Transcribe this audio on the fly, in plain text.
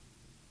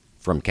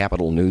From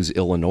Capital News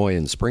Illinois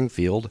in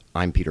Springfield,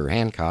 I'm Peter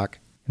Hancock.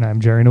 And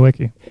I'm Jerry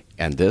Nowicki.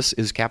 And this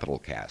is Capital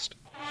Cast.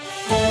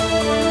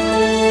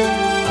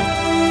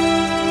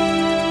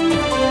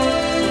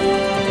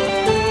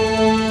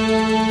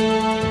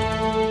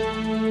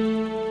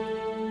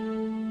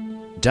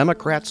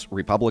 Democrats,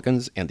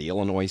 Republicans, and the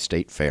Illinois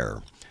State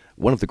Fair.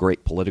 One of the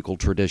great political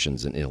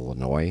traditions in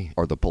Illinois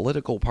are the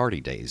political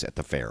party days at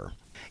the fair.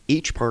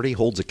 Each party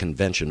holds a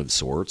convention of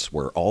sorts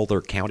where all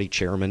their county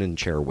chairmen and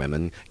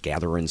chairwomen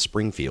gather in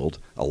Springfield,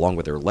 along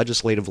with their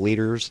legislative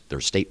leaders, their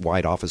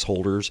statewide office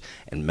holders,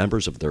 and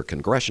members of their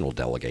congressional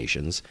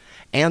delegations,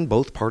 and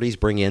both parties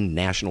bring in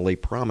nationally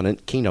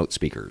prominent keynote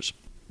speakers.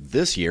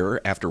 This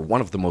year, after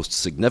one of the most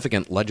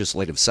significant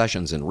legislative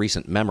sessions in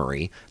recent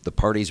memory, the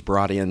parties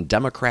brought in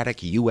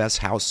Democratic U.S.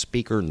 House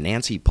Speaker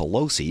Nancy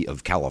Pelosi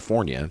of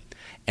California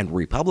and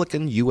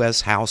Republican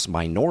U.S. House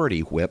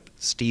Minority Whip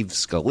Steve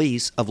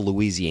Scalise of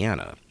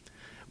Louisiana.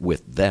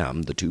 With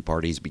them, the two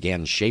parties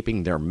began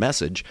shaping their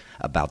message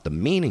about the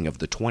meaning of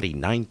the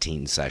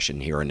 2019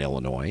 session here in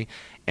Illinois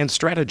and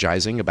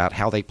strategizing about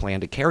how they plan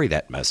to carry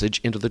that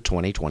message into the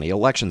 2020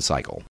 election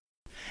cycle.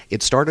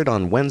 It started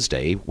on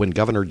Wednesday when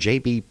Governor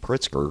J.B.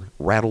 Pritzker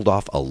rattled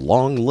off a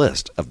long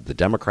list of the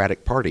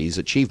Democratic Party's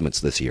achievements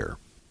this year.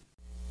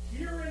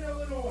 Here in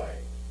Illinois,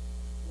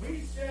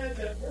 we said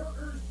that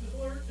workers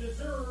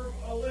deserve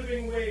a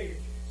living wage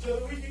so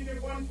that we can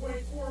give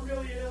 1.4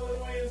 million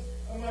Illinoisans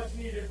a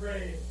much-needed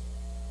raise.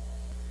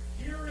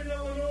 Here in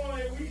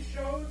Illinois, we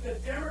showed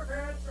that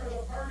Democrats are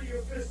the party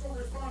of fiscal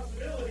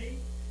responsibility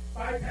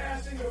by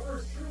passing the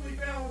first truly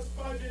balanced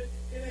budget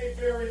in a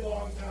very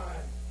long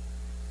time.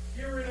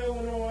 Here in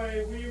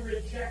Illinois, we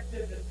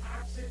rejected the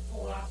toxic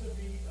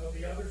philosophy of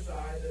the other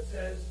side that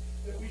says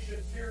that we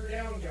should tear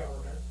down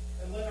government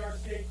and let our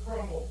state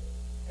crumble.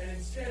 And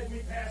instead, we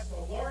passed the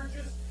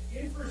largest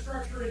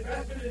infrastructure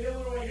investment in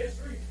Illinois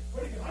history,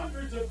 putting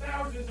hundreds of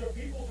thousands of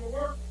people to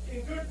work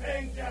in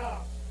good-paying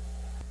jobs.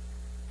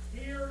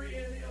 Here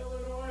in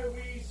Illinois,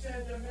 we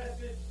send a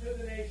message to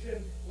the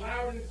nation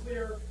loud and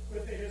clear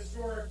with the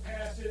historic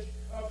passage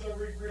of the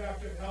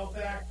Reproductive Health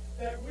Act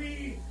that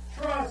we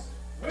trust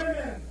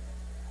women.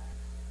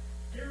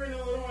 Here in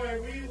Illinois,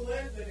 we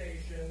led the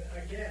nation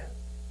again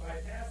by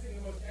passing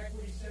the most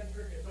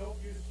equity-centric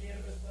adult-use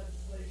cannabis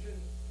legislation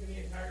in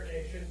the entire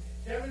nation,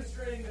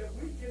 demonstrating that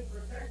we can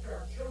protect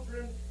our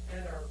children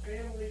and our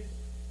families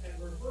and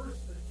reverse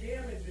the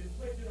damage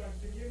inflicted on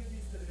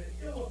communities that have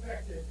been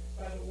ill-affected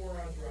by the war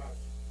on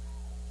drugs.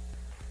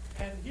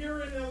 And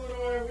here in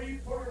Illinois, we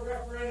put a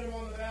referendum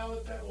on the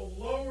ballot that will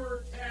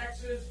lower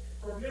taxes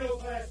for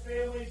middle-class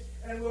families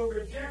and will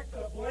reject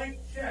the blank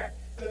check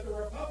that the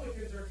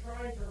Republicans are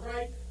trying to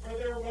write for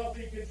their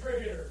wealthy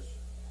contributors.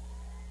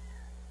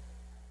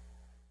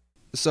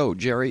 So,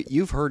 Jerry,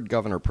 you've heard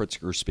Governor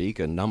Pritzker speak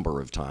a number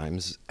of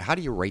times. How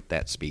do you rate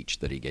that speech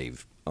that he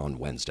gave on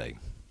Wednesday?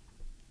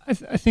 I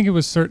think it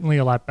was certainly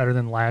a lot better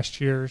than last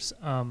year's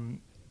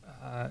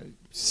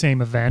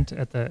same event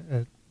at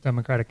the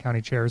Democratic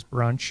County Chairs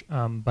Brunch,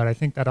 but I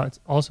think that's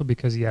also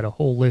because he had a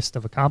whole list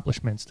of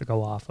accomplishments to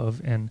go off of,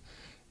 and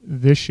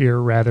this year,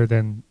 rather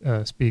than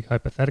speak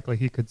hypothetically,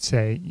 he could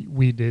say,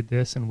 we did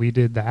this and we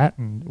did that,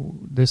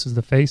 and this is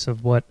the face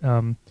of what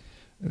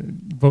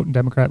voting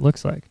Democrat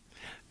looks like.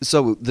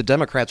 So the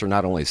Democrats are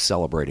not only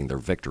celebrating their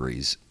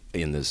victories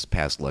in this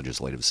past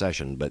legislative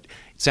session, but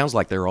it sounds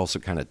like they're also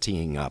kind of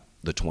teeing up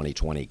the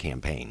 2020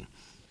 campaign.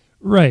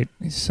 Right.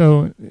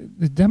 So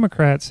the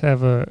Democrats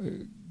have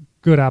a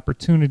good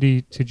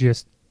opportunity to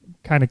just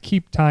kind of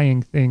keep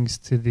tying things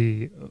to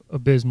the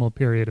abysmal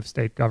period of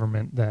state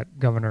government that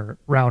Governor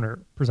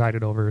Rauner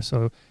presided over.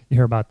 So you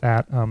hear about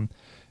that,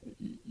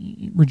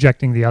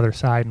 rejecting the other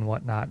side and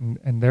whatnot,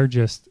 and they're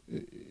just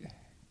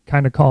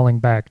kind of calling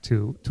back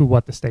to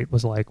what the state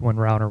was like when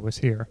Rauner was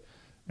here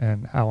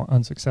and how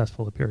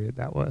unsuccessful a period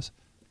that was.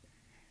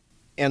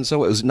 And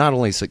so it was not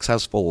only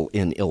successful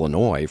in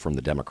Illinois from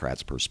the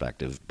Democrats'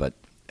 perspective, but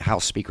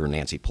House Speaker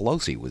Nancy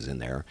Pelosi was in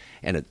there,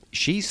 and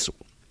she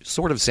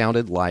sort of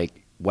sounded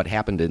like what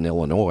happened in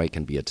Illinois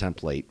can be a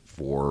template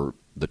for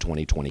the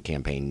 2020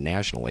 campaign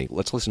nationally.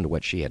 Let's listen to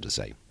what she had to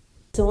say.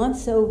 So I'm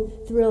so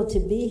thrilled to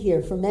be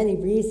here for many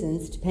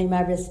reasons, to pay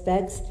my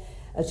respects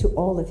to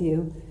all of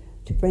you,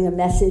 to bring a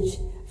message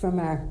from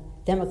our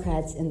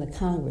Democrats in the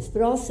Congress,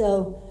 but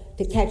also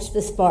to catch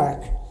the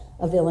spark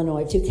of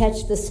Illinois, to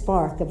catch the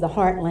spark of the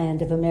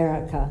heartland of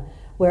America,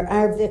 where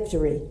our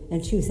victory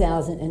in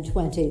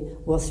 2020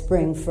 will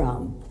spring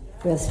from.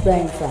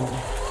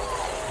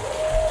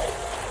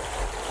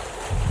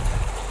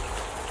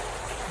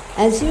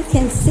 As you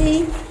can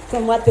see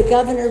from what the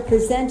governor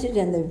presented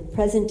and the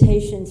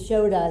presentation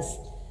showed us,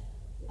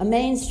 a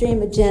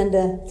mainstream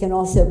agenda can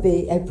also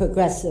be a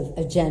progressive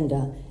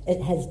agenda.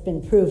 It has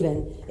been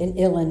proven in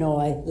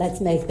Illinois.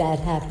 Let's make that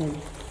happen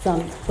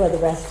for the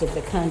rest of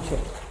the country.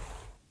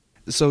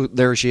 So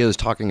there she is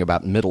talking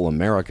about Middle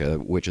America,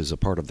 which is a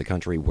part of the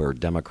country where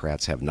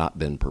Democrats have not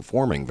been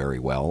performing very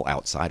well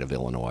outside of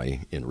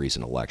Illinois in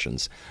recent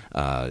elections.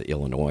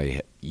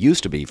 Illinois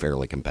used to be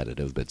fairly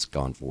competitive, but it's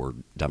gone for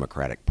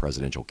Democratic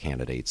presidential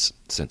candidates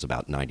since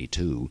about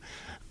 92.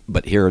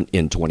 But here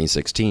in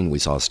 2016, we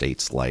saw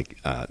states like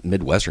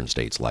Midwestern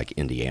states like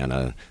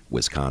Indiana,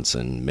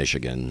 Wisconsin,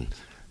 Michigan,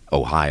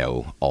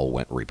 Ohio all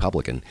went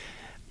Republican.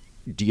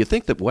 Do you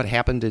think that what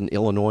happened in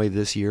Illinois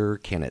this year,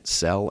 can it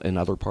sell in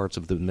other parts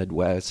of the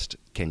Midwest?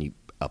 Can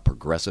a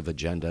progressive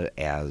agenda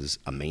as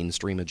a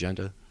mainstream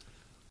agenda?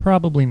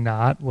 Probably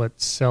not.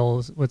 What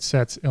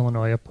sets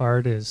Illinois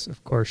apart is,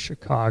 of course,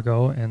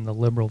 Chicago and the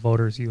liberal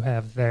voters you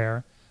have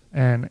there.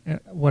 And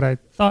what I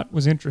thought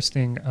was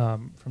interesting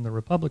from the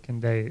Republican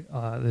Day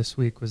this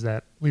week was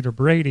that Leader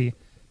Brady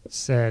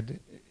said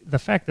the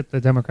fact that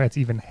the Democrats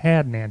even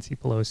had Nancy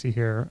Pelosi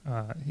here,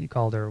 he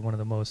called her one of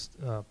the most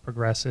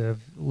progressive,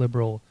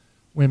 liberal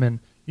women.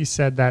 He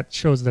said that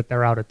shows that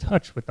they're out of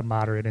touch with the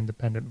moderate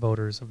independent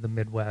voters of the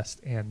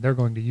Midwest, and they're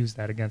going to use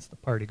that against the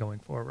party going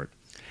forward.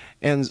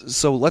 And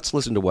so let's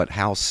listen to what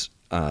House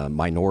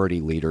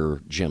Minority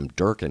Leader Jim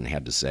Durkin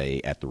had to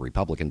say at the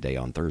Republican Day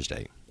on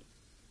Thursday.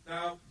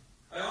 Now,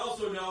 I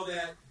also know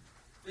that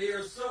they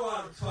are so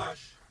out of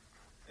touch,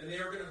 and they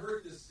are going to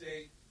hurt this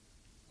state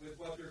with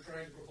what they're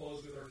trying to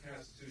propose with our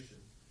Constitution,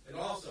 and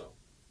also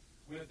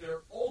with their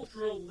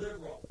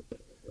ultra-liberal,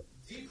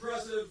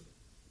 depressive,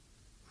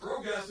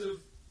 progressive,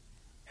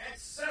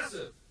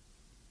 excessive,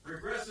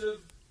 regressive,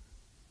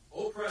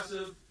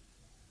 oppressive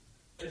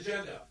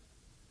agenda.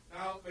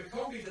 Now,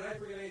 McCombie, did I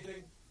forget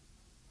anything?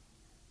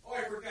 Oh,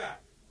 I forgot.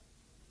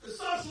 The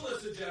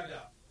socialist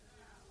agenda.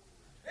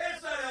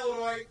 That's not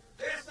Illinois.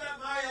 That's not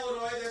my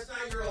Illinois. That's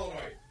not your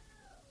Illinois.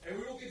 And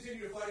we will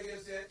continue to fight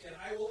against that, and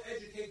I will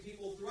educate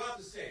people throughout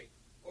the state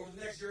over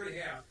the next year and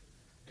a half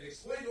and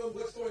explain to them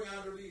what's going on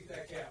underneath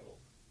that Capitol.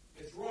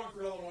 It's wrong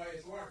for Illinois.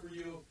 It's wrong for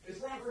you. It's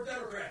wrong for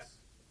Democrats.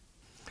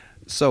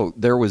 So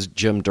there was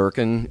Jim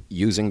Durkin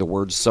using the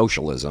word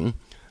socialism,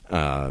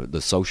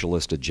 the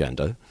socialist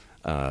agenda,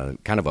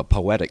 kind of a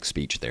poetic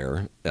speech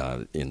there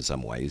in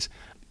some ways.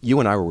 You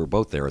and I were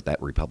both there at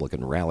that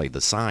Republican rally.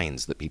 The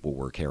signs that people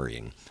were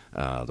carrying,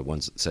 the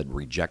ones that said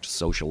reject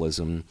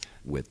socialism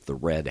with the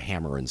red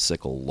hammer and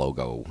sickle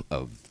logo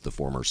of the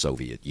former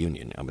Soviet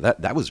Union. I mean,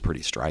 that was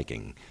pretty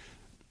striking.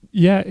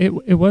 Yeah,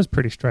 it was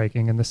pretty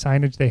striking. And the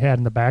signage they had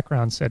in the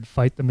background said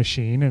fight the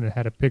machine, and it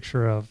had a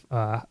picture of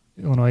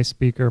Illinois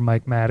Speaker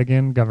Mike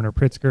Madigan, Governor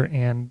Pritzker,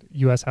 and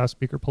U.S. House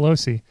Speaker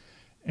Pelosi.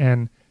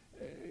 And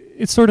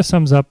it sort of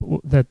sums up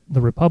that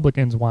the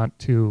Republicans want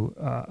to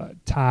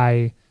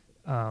tie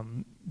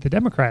the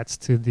Democrats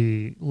to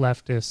the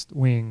leftist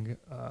wing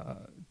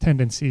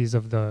tendencies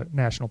of the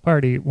National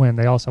Party when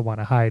they also want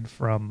to hide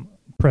from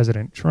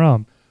President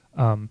Trump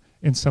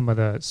in some of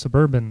the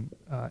suburban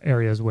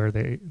areas where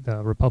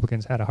the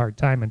Republicans had a hard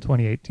time in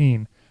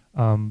 2018.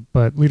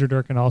 But Leader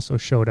Durkin also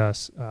showed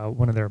us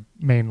one of their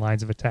main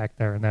lines of attack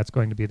there, and that's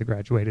going to be the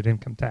graduated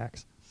income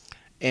tax.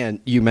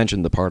 And you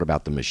mentioned the part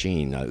about the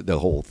machine. The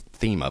whole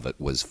theme of it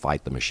was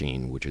fight the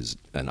machine, which is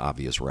an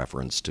obvious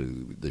reference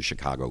to the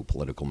Chicago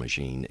political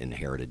machine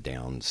inherited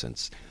down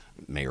since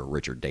Mayor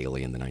Richard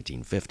Daley in the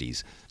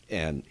 1950s.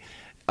 And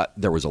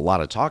there was a lot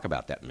of talk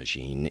about that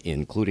machine,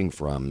 including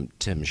from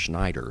Tim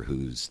Schneider,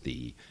 who's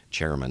the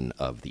chairman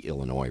of the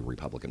Illinois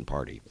Republican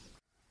Party.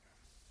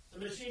 The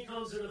machine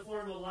comes in the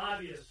form of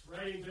lobbyists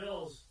writing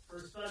bills for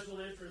special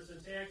interests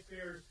and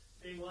taxpayers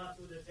being left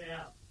with the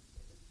tab.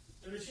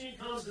 The machine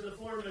comes in the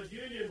form of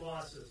union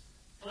bosses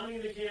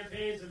funding the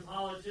campaigns and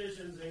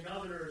politicians and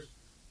governors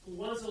who,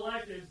 once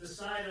elected,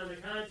 decide on the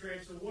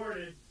contracts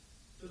awarded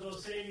to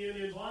those same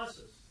union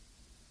bosses.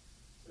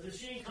 The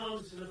machine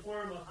comes in the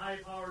form of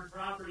high-powered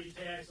property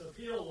tax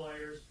appeal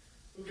lawyers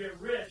who get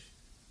rich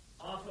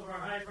off of our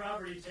high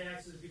property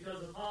taxes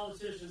because the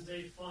politicians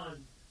they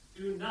fund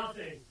do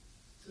nothing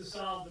to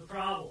solve the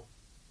problem.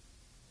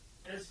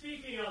 And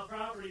speaking of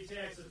property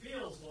tax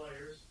appeals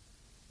lawyers,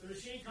 the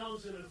machine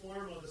comes in the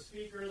form of the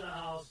Speaker of the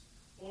House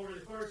who over the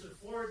course of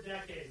 4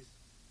 decades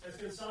has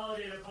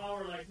consolidated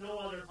power like no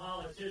other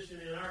politician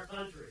in our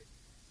country.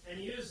 And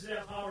he uses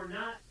that power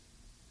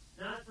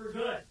not for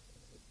good,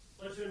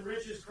 but to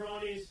enrich his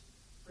cronies,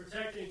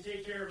 protect and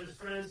take care of his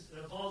friends,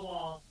 and above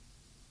all,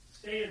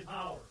 stay in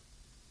power.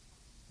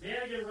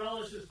 Madigan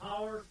relishes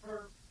power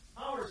for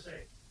power's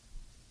sake.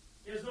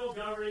 He has no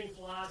governing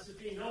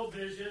philosophy, no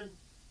vision,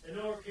 and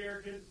no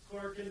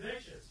core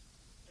convictions.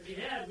 If he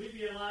had, we'd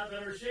be in a lot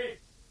better shape.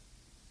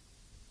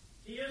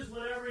 He is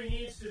whatever he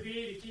needs to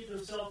be to keep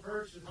himself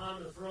perched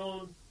upon the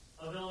throne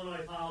of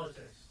Illinois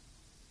politics.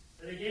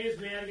 And the games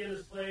Madigan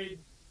has played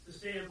to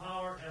stay in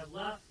power have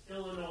left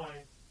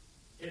Illinois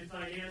in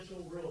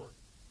financial ruin.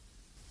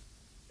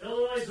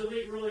 Illinois'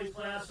 elite ruling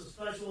class of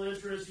special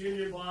interests,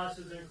 union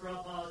bosses, and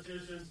corrupt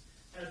politicians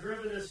has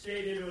driven this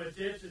state into a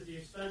ditch at the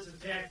expense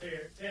of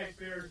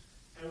taxpayers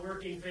and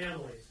working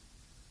families.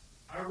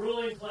 Our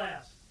ruling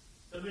class,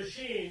 the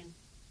machine,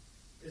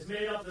 is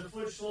made up of the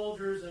foot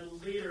soldiers and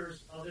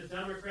leaders of the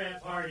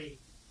Democrat Party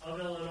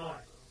of Illinois.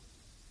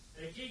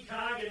 And a key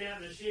cog in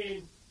that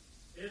machine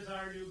is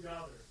our new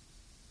governor.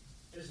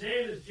 His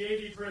name is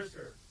J.B.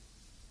 Pritzker,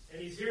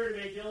 and he's here to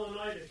make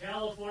Illinois the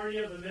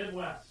California of the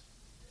Midwest.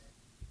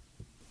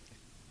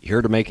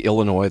 Here to make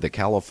Illinois the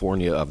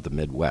California of the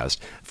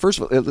Midwest. First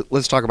of all,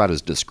 let's talk about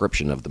his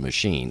description of the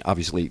machine.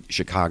 Obviously,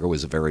 Chicago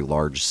is a very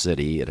large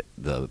city.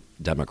 The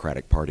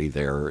Democratic Party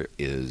there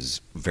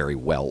is very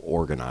well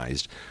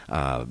organized.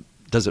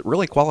 Does it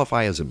really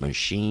qualify as a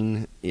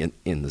machine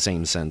in the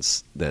same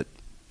sense that,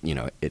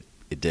 it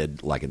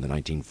did like in the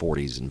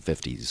 1940s and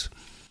 50s?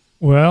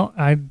 Well,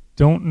 I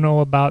don't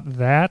know about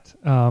that.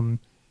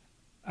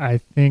 I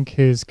think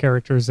his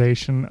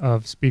characterization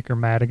of Speaker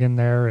Madigan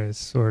there is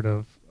sort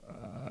of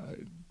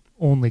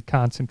only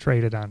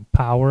concentrated on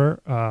power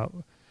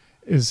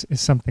is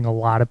something a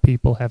lot of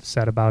people have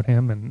said about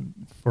him and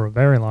for a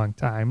very long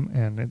time,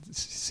 and it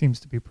seems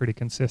to be pretty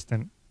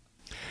consistent.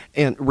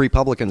 And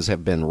Republicans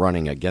have been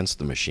running against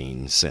the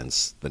machine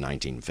since the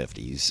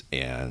 1950s,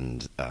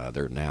 and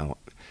they're now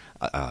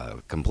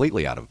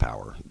completely out of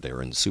power.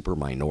 They're in super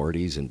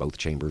minorities in both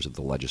chambers of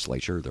the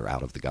legislature. They're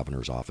out of the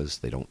governor's office.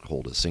 They don't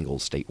hold a single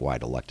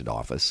statewide elected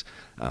office,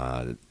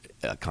 a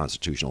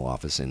constitutional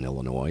office in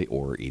Illinois,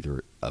 or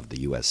either of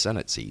the U.S.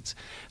 Senate seats.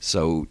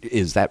 So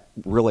is that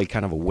really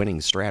kind of a winning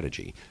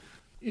strategy?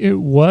 It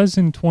was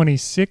in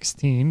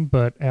 2016,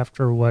 but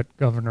after what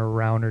Governor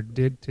Rauner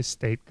did to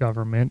state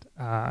government,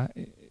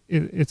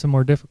 it's a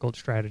more difficult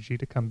strategy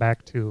to come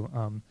back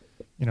to,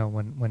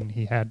 when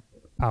he had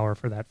power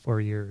for that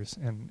 4 years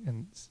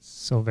and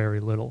so very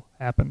little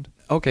happened.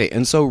 Okay,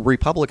 and so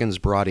Republicans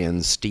brought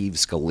in Steve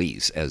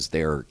Scalise as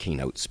their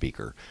keynote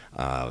speaker.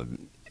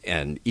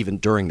 And even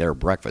during their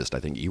breakfast, I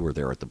think you were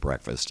there at the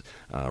breakfast,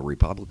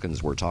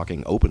 Republicans were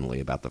talking openly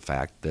about the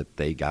fact that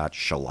they got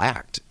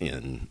shellacked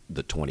in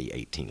the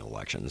 2018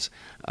 elections,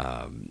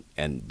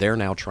 and they're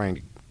now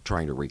trying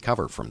to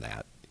recover from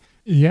that.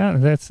 Yeah,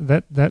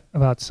 that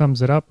about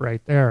sums it up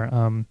right there.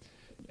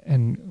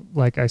 And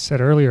like I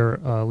said earlier,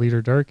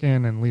 Leader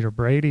Durkin and Leader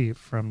Brady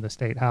from the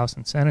State House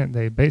and Senate,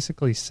 they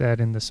basically said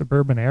in the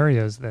suburban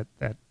areas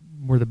that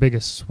were the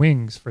biggest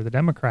swings for the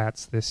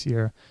Democrats this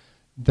year,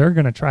 they're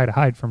going to try to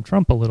hide from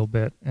Trump a little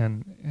bit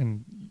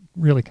and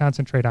really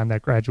concentrate on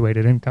that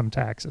graduated income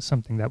tax as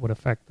something that would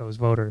affect those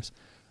voters.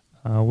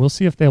 We'll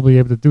see if they'll be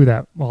able to do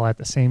that while at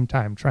the same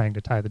time trying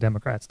to tie the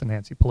Democrats to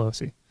Nancy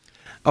Pelosi.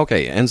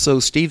 Okay, and so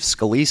Steve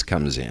Scalise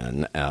comes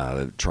in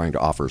trying to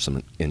offer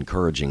some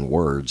encouraging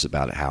words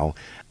about how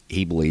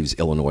he believes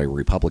Illinois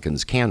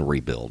Republicans can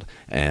rebuild.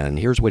 And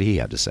here's what he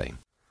had to say.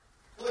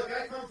 Look,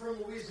 I come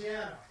from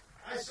Louisiana.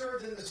 I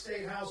served in the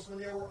State House when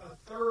there were a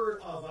third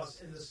of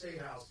us in the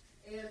State House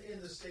and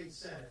in the State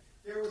Senate.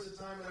 There was a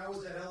time when I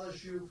was at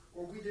LSU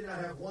where we did not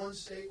have one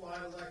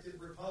statewide elected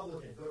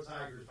Republican. Go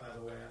Tigers, by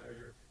the way. I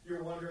know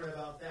you're wondering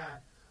about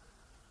that.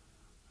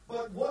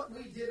 But what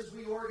we did is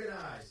we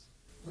organized.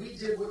 We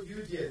did what you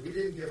did. We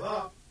didn't give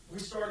up. We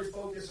started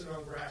focusing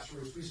on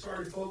grassroots. We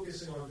started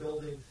focusing on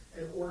building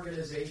an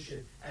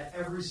organization at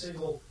every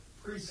single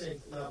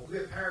precinct level. We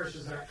have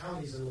parishes, not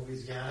counties in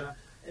Louisiana.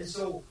 And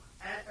so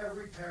at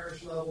every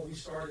parish level, we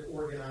started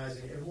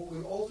organizing. And what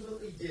we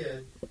ultimately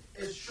did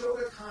is showed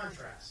a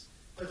contrast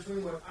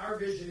between what our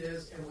vision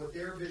is and what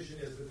their vision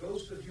is. The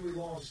ghost of Huey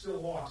Long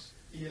still walks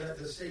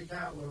the state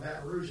capitol in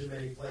Baton Rouge in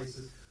many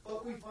places.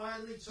 But we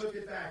finally took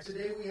it back.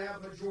 Today we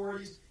have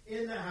majorities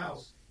in the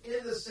House,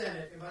 in the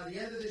Senate, and by the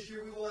end of this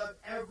year, we will have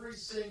every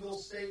single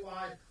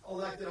statewide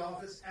elected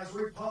office as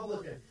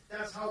Republican.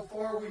 That's how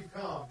far we've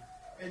come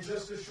in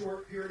just a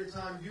short period of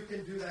time. You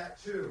can do that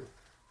too.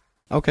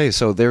 Okay,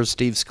 so there's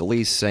Steve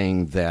Scalise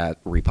saying that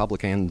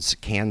Republicans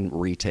can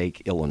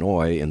retake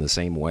Illinois in the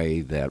same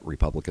way that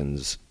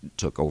Republicans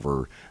took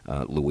over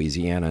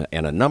Louisiana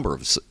and a number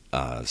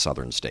of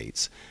southern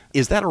states.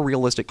 Is that a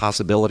realistic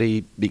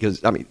possibility?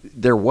 Because,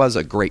 there was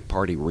a great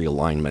party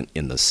realignment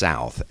in the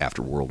South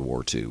after World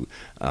War II,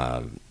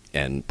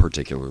 and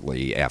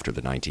particularly after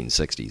the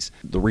 1960s.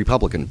 The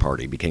Republican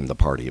Party became the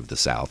party of the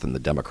South, and the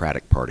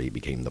Democratic Party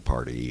became the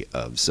party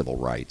of civil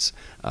rights,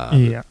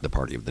 the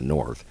party of the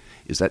North.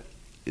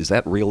 Is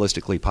that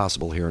realistically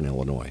possible here in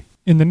Illinois?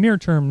 In the near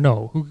term,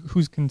 no.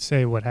 Who can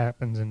say what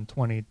happens in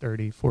 20,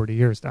 30, 40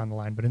 years down the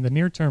line? But in the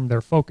near term,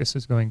 their focus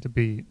is going to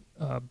be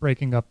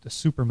breaking up the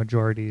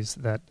supermajorities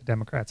that the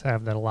Democrats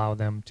have that allow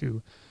them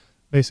to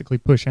basically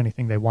push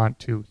anything they want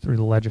to through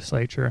the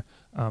legislature,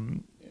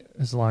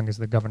 as long as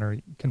the governor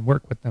can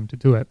work with them to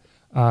do it.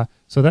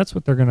 So that's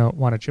what they're going to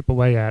want to chip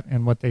away at.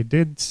 And what they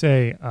did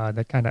say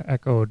that kind of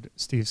echoed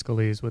Steve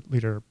Scalise, what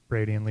Leader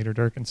Brady and Leader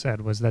Durkin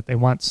said, was that they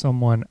want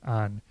someone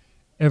on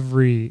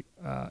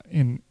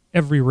in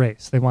every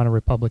race. They want a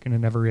Republican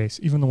in every race,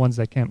 even the ones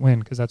that can't win,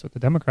 because that's what the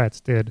Democrats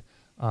did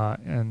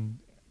and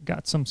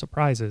got some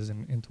surprises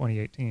in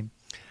 2018.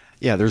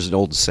 Yeah, there's an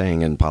old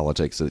saying in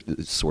politics that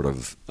it's sort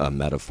of a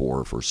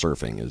metaphor for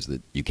surfing, is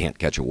that you can't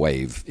catch a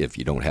wave if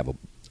you don't have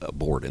a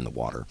board in the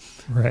water.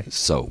 Right.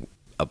 So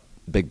a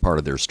big part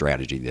of their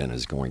strategy then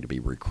is going to be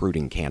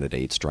recruiting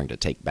candidates, trying to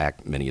take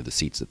back many of the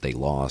seats that they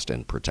lost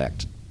and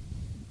protect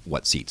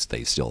what seats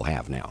they still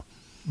have now.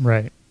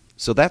 Right.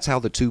 So that's how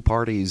the two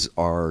parties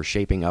are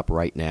shaping up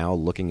right now,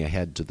 looking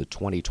ahead to the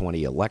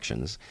 2020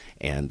 elections.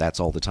 And that's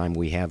all the time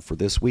we have for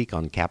this week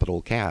on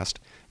Capitol Cast.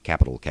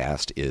 Capital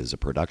Cast is a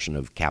production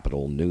of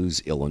Capital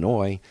News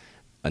Illinois.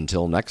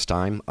 Until next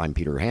time, I'm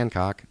Peter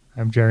Hancock.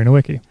 I'm Jerry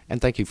Nowicki.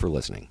 And thank you for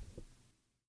listening.